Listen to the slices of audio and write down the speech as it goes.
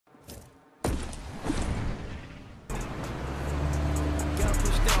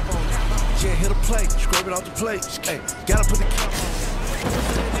hit a plate, scrub it off the plate. Hey, gotta put the cap on.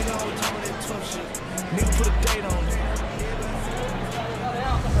 Nigga always talking that tough shit. Nigga put a date on it.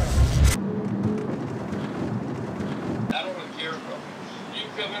 I don't really care, bro. You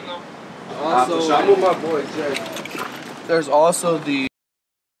come in though. Also, I'm with my boy Jay. There's also the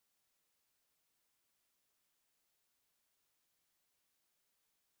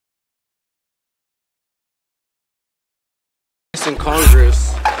in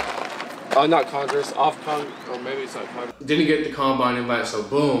Congress. Not Congress, off Congress, or maybe it's not Congress. Didn't get the combine invite, so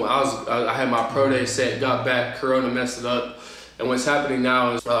boom, I had my pro day set, got back, Corona messed it up. And what's happening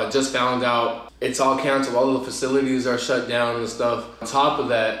now is just found out it's all canceled, all the facilities are shut down and stuff. On top of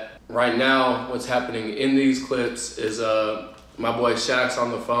that, right now, what's happening in these clips is my boy Shaq's on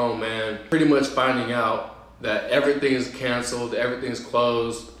the phone, man, pretty much finding out that everything is canceled, everything's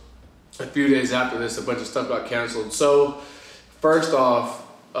closed. A few days after this, a bunch of stuff got canceled. So, first off,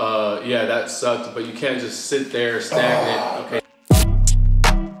 yeah, that sucked, but you can't just sit there stagnant, okay?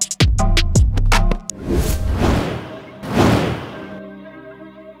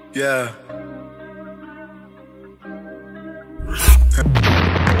 Yeah.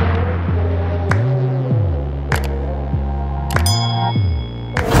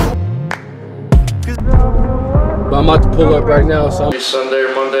 But I'm about to pull up right now, so Maybe Sunday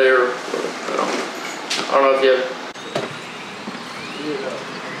or Monday or I don't know if you have.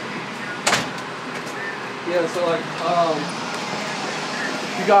 yeah, so like,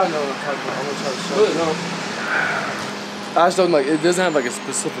 you gotta know what I'm talking about. I'm gonna try to show you. I just don't like, it doesn't have like a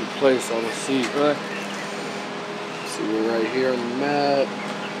specific place on the seat, right? See, we're right here on the map.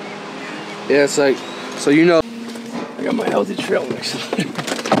 Yeah, it's like, so you know, I got my healthy trail mix.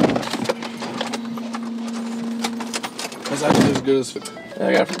 That's actually as good as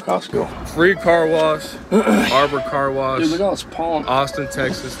I got from Costco. Free car wash, Arbor car wash. Dude, look at all this palm. Austin,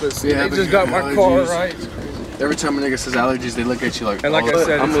 Texas. Let's see. Yeah, they just got my car right. Every time a nigga says allergies, they look at you like. And like I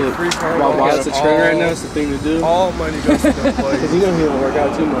said, it's a free car wash. While it's a trend right now, it's the thing to do. All money goes to that place. Cause you know he don't work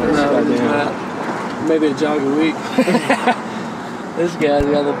out too much. No, maybe a jog a week. This guy's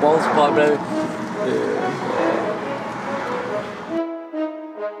got the ball spot, baby. Yeah.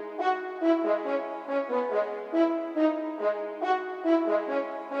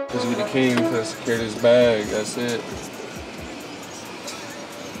 Cause we the king, cause secure this bag, that's it.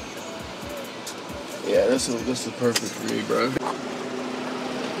 Yeah, this is perfect for me, bro.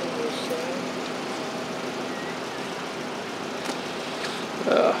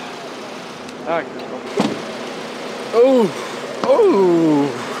 Oh, oh.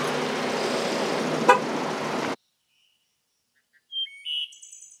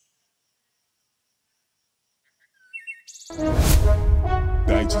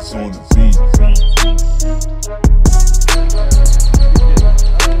 Digits on the beat.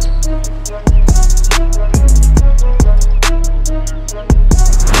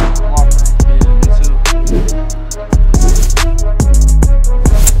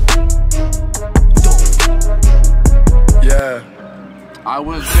 Yeah, I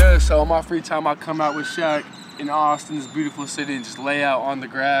was good. So on my free time, I come out with Shaq in Austin, this beautiful city, and just lay out on the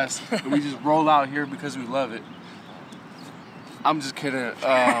grass. And we just roll out here because we love it. I'm just kidding.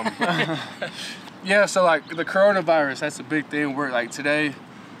 Yeah, so like the coronavirus, that's a big thing. We're like today,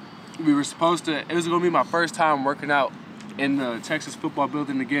 we were supposed to, it was gonna be my first time working out in the Texas football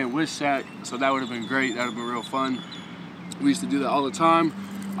building again with Shaq. So that would have been great. That would have been real fun. We used to do that all the time.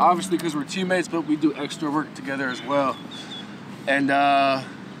 Obviously because we're teammates, but we do extra work together as well. And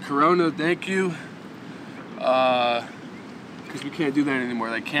Corona, thank you. Because we can't do that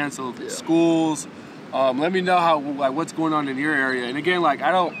anymore. They canceled schools. Let me know how, like, what's going on in your area. And again, like,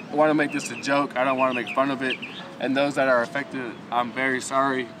 I don't want to make this a joke. I don't want to make fun of it. And those that are affected, I'm very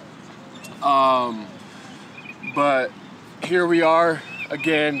sorry. But here we are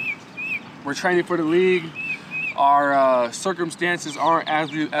again. We're training for the league. Our circumstances aren't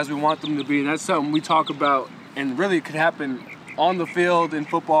as we want them to be, and that's something we talk about. And really, it could happen on the field, in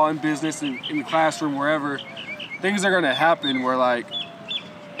football, in business, in the classroom, wherever. Things are gonna happen where like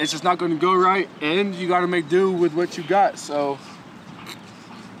it's just not gonna go right, and you gotta make do with what you got. So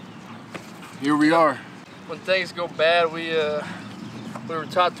here we are. When things go bad, we were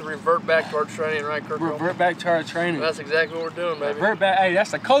taught to revert back to our training, right, Kirko? Revert back to our training. That's exactly what we're doing, baby. Revert back. Hey,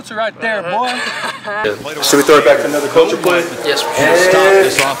 that's the culture right there, boy. Should we throw it back to another culture play? Yes, we Stop should.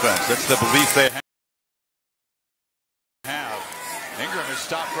 this offense. That's the belief they have. Ingram is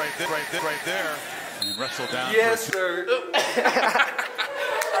stopped right there, and wrestled down. Yes, sir.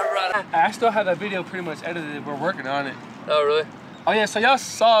 I still have that video pretty much edited. We're working on it. Oh, really? Oh yeah, so y'all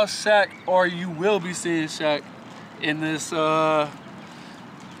saw Shaq, or you will be seeing Shaq in this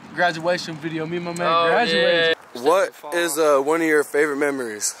graduation video. Me and my man graduated. Yeah. What is one of your favorite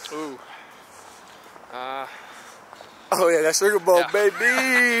memories? Ooh. Oh yeah, that Sugar Bowl, Yeah.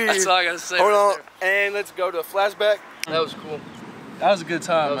 baby. That's all I gotta say. Hold right on, and let's go to a flashback. there. That was cool. That was a good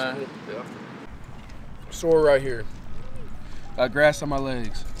time, That man. was cool. Yeah. Sore right here. Got grass on my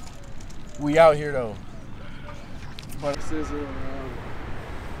legs. We out here though. But this is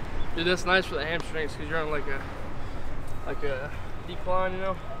Dude, that's nice for the hamstrings because you're on like a decline, you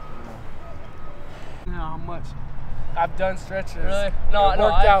know. you know how much I've done stretches. Really? No, and no,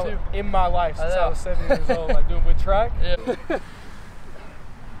 worked I out too. in my life since I I know. was 7 years old, like doing with track. Yeah.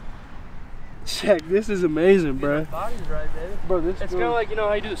 Check, this is amazing, bro. Body's right, baby. Bro, this It's kind of like, you know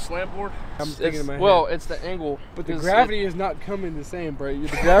how you do the slam board? I'm thinking in my head. Well, it's the angle. But the 'cause gravity is not coming the same, bro. The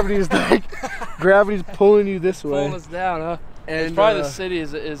gravity is like, gravity's pulling you this it's way. pulling us down, huh? And It's probably the city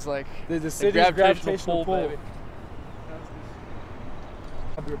is like the city's gravitational pull. baby.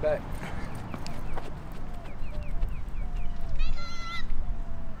 I'll be right back.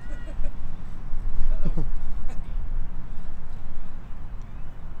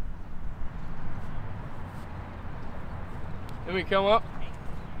 Can we come up?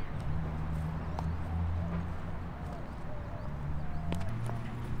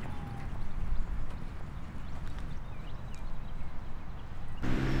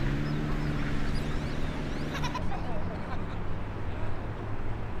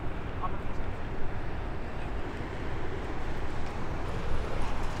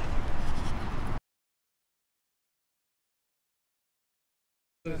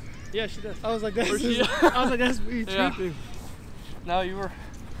 Yeah, she does. I was like, that's me Yeah. tripping. No, you were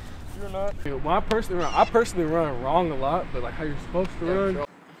not. Well, I personally run wrong a lot, but like how you're supposed to run. sure.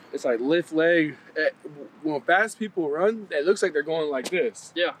 It's like lift leg. When fast people run, it looks like they're going like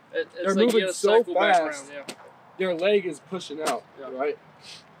this. Yeah, it's They're like moving you gotta so cycle back fast. around. Yeah, Their leg is pushing out, Yeah. right?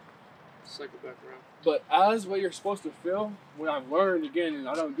 cycle back around. But as what you're supposed to feel, what I've learned again, and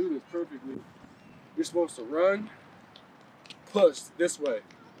I don't do this perfectly, you're supposed to run, push this way,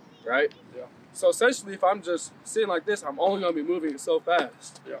 right? Yeah. So essentially, if I'm just sitting like this, I'm only gonna be moving so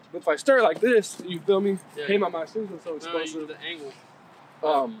fast. Yeah. But if I start like this, you feel me? Yeah. Came out my shoes and so No, you explosive. do the angle.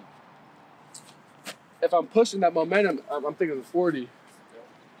 If I'm pushing that momentum, I'm thinking of 40.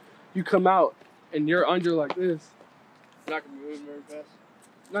 You come out and you're under like this. Not gonna be moving very fast.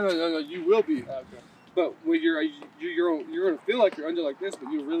 No, you will be. Okay. But when you're gonna feel like you're under like this,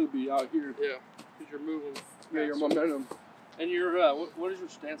 but you'll really be out here. Yeah, because you're moving. Yeah, your fast. momentum. And your what does your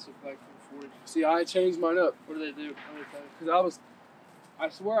stance look like for the 40? See, I changed mine up What do they do? How do they tell you? because I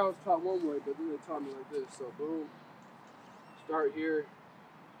swear I was taught one way, but then they taught me like this. So boom, start here.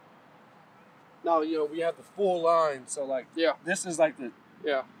 Now we have the full line. So like Yeah. this is like the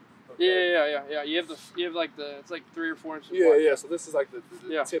Yeah. okay. Yeah. You have like it's like 3 or 4 inches. Yeah, wide. yeah. So this is like the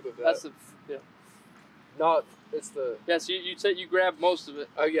Yeah. tip of that. That's the Not it's the yeah. So you grab most of it.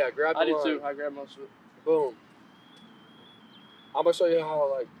 oh yeah. Grab the I do line. too. I grab most of it. Boom. I'm gonna show you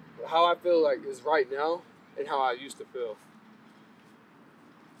how I feel like is right now and how I used to feel.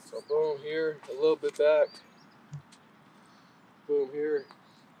 So boom here, a little bit back. Boom here,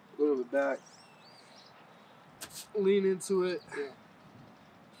 a little bit back. Lean into it. Yeah.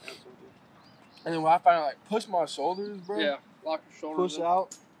 Absolutely. And then when I find like push my shoulders, bro. Yeah. Lock your shoulders. Push in.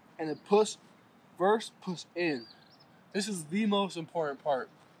 out and then push first, push in. This is the most important part.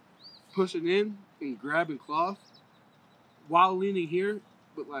 Pushing in and grabbing cloth while leaning here,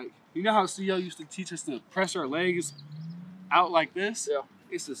 but like you know how CEO used to teach us to press our legs out like this? Yeah.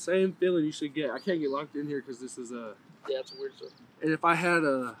 It's the same feeling you should get. I can't get locked in here because this is a. Yeah, it's a weird stuff. And if I had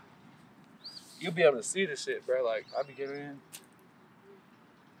a, you'll be able to see this shit, bro. Like I be getting in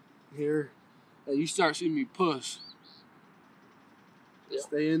here, and you start seeing me push. Yeah.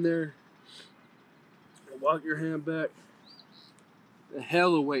 Stay in there. And walk your hand back. The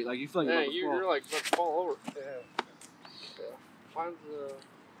hell of weight, like you feel like Yeah, you're about to you're like about to fall over. fall. Yeah. Find the.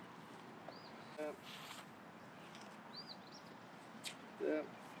 Yeah.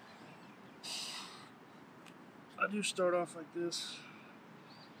 I do start off like this.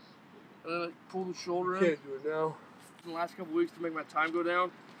 Pull the shoulder in. Can't do it now. In the last couple weeks to make my time go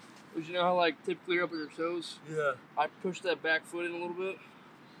down, because you know how like typically you're up on your toes. Yeah. I push that back foot in a little bit,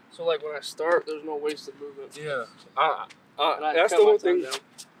 so like when I start, there's no wasted movement. Yeah. And I That's cut the my one time thing down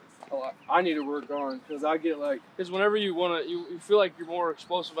a lot. I need to work on because I get like. Because whenever you want to, you feel like you're more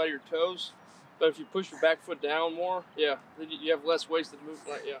explosive out of your toes, but if you push your back foot down more, yeah, then you have less wasted movement.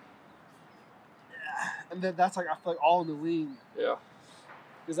 Like, yeah. And then that's like I feel like all in the lean Yeah.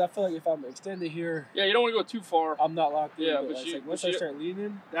 because I feel like if I'm extended here, Yeah, you don't want to go too far. I'm not locked in. Yeah, but but it's you- like once but I you- start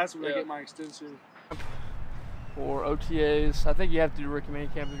leaning, that's when I Yeah. get my extension. or OTAs. I think you have to do rookie mini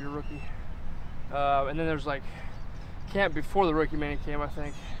camp if you're a rookie. And then there's like camp before the rookie mini camp, I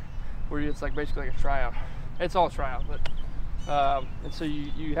think, where it's like basically like a tryout. It's all tryout, but and so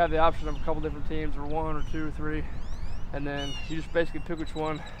you have the option of a couple different teams, or 1 or 2 or 3, and then you just basically pick which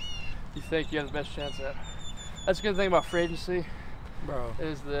one you think you have the best chance at. That's the good thing about free agency, bro,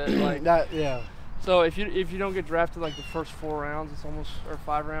 is that like yeah. So if you don't get drafted like the first 4 rounds, it's almost, or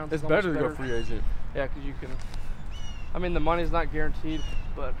 5 rounds. It's better to go free agent. Yeah, because you can. I mean, the money's not guaranteed,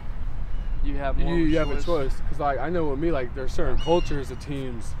 but you have more. You have a choice. Because like I know with me, like there's certain cultures of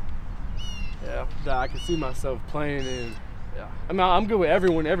teams. Yeah. That I can see myself playing in. Yeah. I mean, I'm good with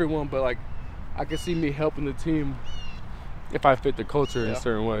everyone, but like I can see me helping the team if I fit the culture in a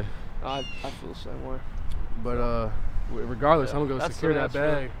certain way. I feel the same way. But regardless, I'm gonna go secure that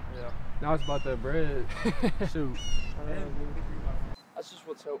bag. Yeah. Now it's about that bread. Shoot. That's just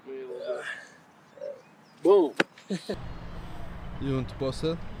what's helped me a little bit. Boom. You want to post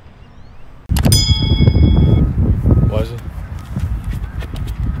it? Was it?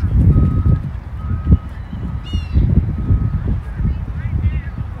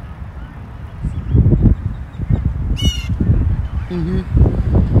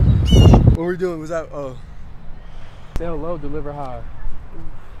 What we're doing was that? Oh. Sell low, deliver high.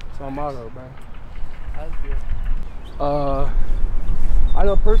 That's my motto, man. That's good. I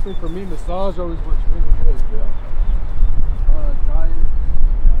know personally for me, massage always works really good.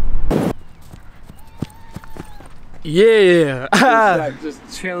 Diet. Yeah. Just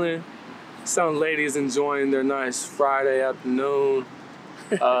chilling. Some ladies enjoying their nice Friday afternoon.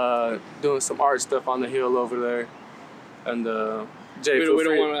 Doing some art stuff on the hill over there. And Jay,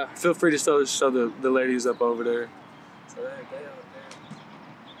 feel free to show the ladies up over there. So they out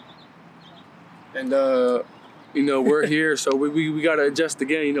there. And you know, we're here, so we gotta adjust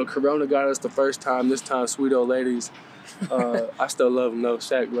again. You know, Corona got us the first time. This time, sweet old ladies. I still love them though.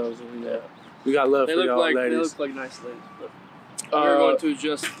 Shaq loves them. You know. We got love for y'all ladies. They look like nice ladies. But we're going to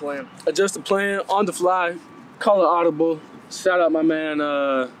adjust the plan. Adjust the plan on the fly. Call it audible. Shout out my man,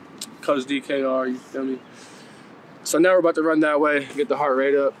 Coach DKR. You feel me? So now we're about to run that way, get the heart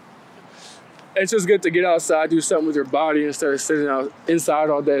rate up. It's just good to get outside, do something with your body instead of sitting out inside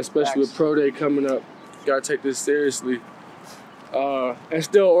all day, especially with Pro Day coming up. Gotta take this seriously. And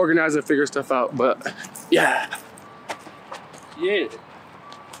still organize and figure stuff out, but yeah. Yeah.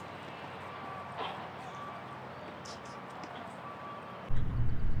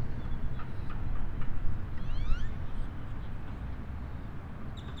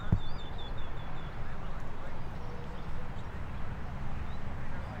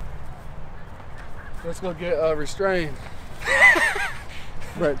 Let's go get restrained.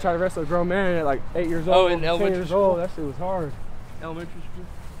 Right, try to wrestle a grown man at like 8 years old. Oh, in 10 elementary years school? old. That shit was hard. Elementary school?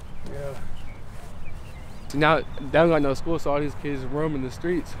 Yeah. See, now they don't got no school, so all these kids roaming the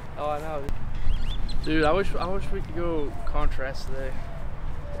streets. Oh, I know. Dude, I wish we could go contrast today.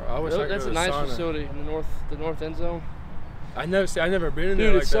 Bro, I wish I could That's go a to nice sauna. facility in the north end zone. I never been in there.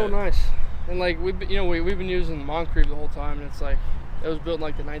 Dude, like it's so that. nice. And like we've been using Moncrief the whole time, and it's like it was built in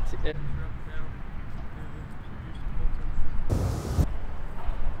like the 19.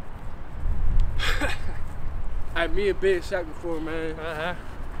 Hey, me and Big Shaq before, man.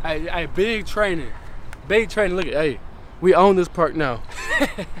 Hey, big training. Big training. Look at, hey, we own this park now.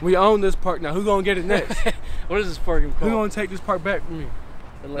 We own this park now. Who gonna get it next? What is this park called? Who gonna take this park back from me?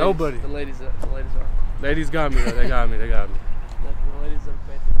 The ladies, Nobody. The ladies are. Ladies got me though. They got me. They got me. The ladies are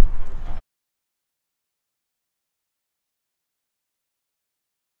painted.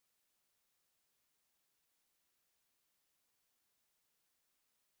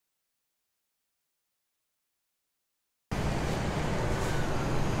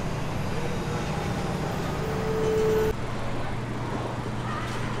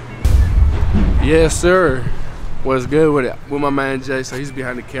 Yes, sir. What's good with it? With my man Jay, so he's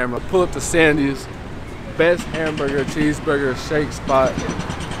behind the camera. Pull up to Sandy's. Best hamburger, cheeseburger, shake spot.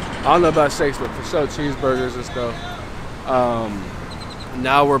 I don't know about shakes, but for sure cheeseburgers and stuff.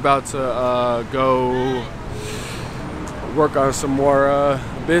 Now we're about to go work on some more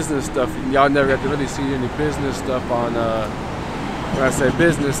business stuff. Y'all never got to really see any business stuff on, when I say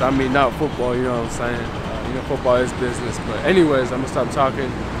business, I mean not football, you know what I'm saying? You know, football is business, but anyways, I'm gonna stop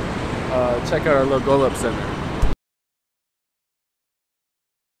talking. Check out our little GoalUp Center.